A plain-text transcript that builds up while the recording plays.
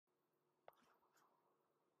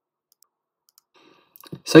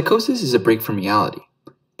Psychosis is a break from reality.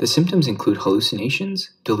 The symptoms include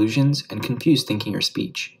hallucinations, delusions, and confused thinking or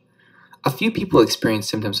speech. A few people experience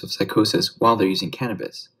symptoms of psychosis while they're using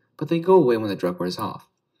cannabis, but they go away when the drug wears off.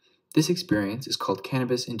 This experience is called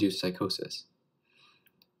cannabis-induced psychosis.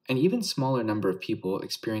 An even smaller number of people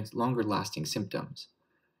experience longer-lasting symptoms.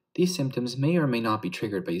 These symptoms may or may not be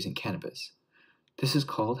triggered by using cannabis. This is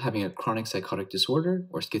called having a chronic psychotic disorder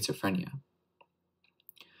or schizophrenia.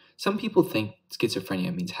 Some people think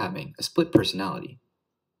schizophrenia means having a split personality,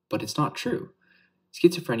 but it's not true.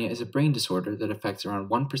 Schizophrenia is a brain disorder that affects around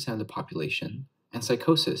 1% of the population, and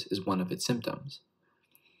psychosis is one of its symptoms.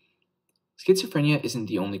 Schizophrenia isn't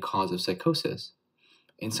the only cause of psychosis.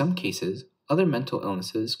 In some cases, other mental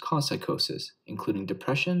illnesses cause psychosis, including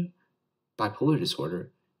depression, bipolar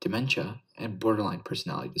disorder, dementia, and borderline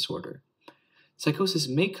personality disorder. Psychosis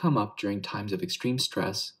may come up during times of extreme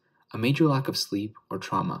stress, a major lack of sleep, or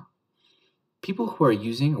trauma. People who are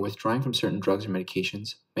using or withdrawing from certain drugs or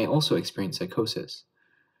medications may also experience psychosis.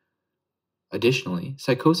 Additionally,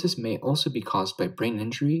 psychosis may also be caused by brain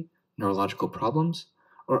injury, neurological problems,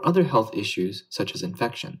 or other health issues such as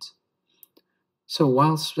infections. So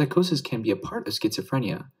while psychosis can be a part of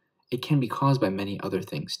schizophrenia, it can be caused by many other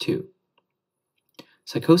things too.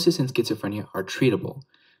 Psychosis and schizophrenia are treatable.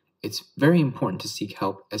 It's very important to seek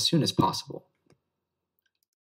help as soon as possible.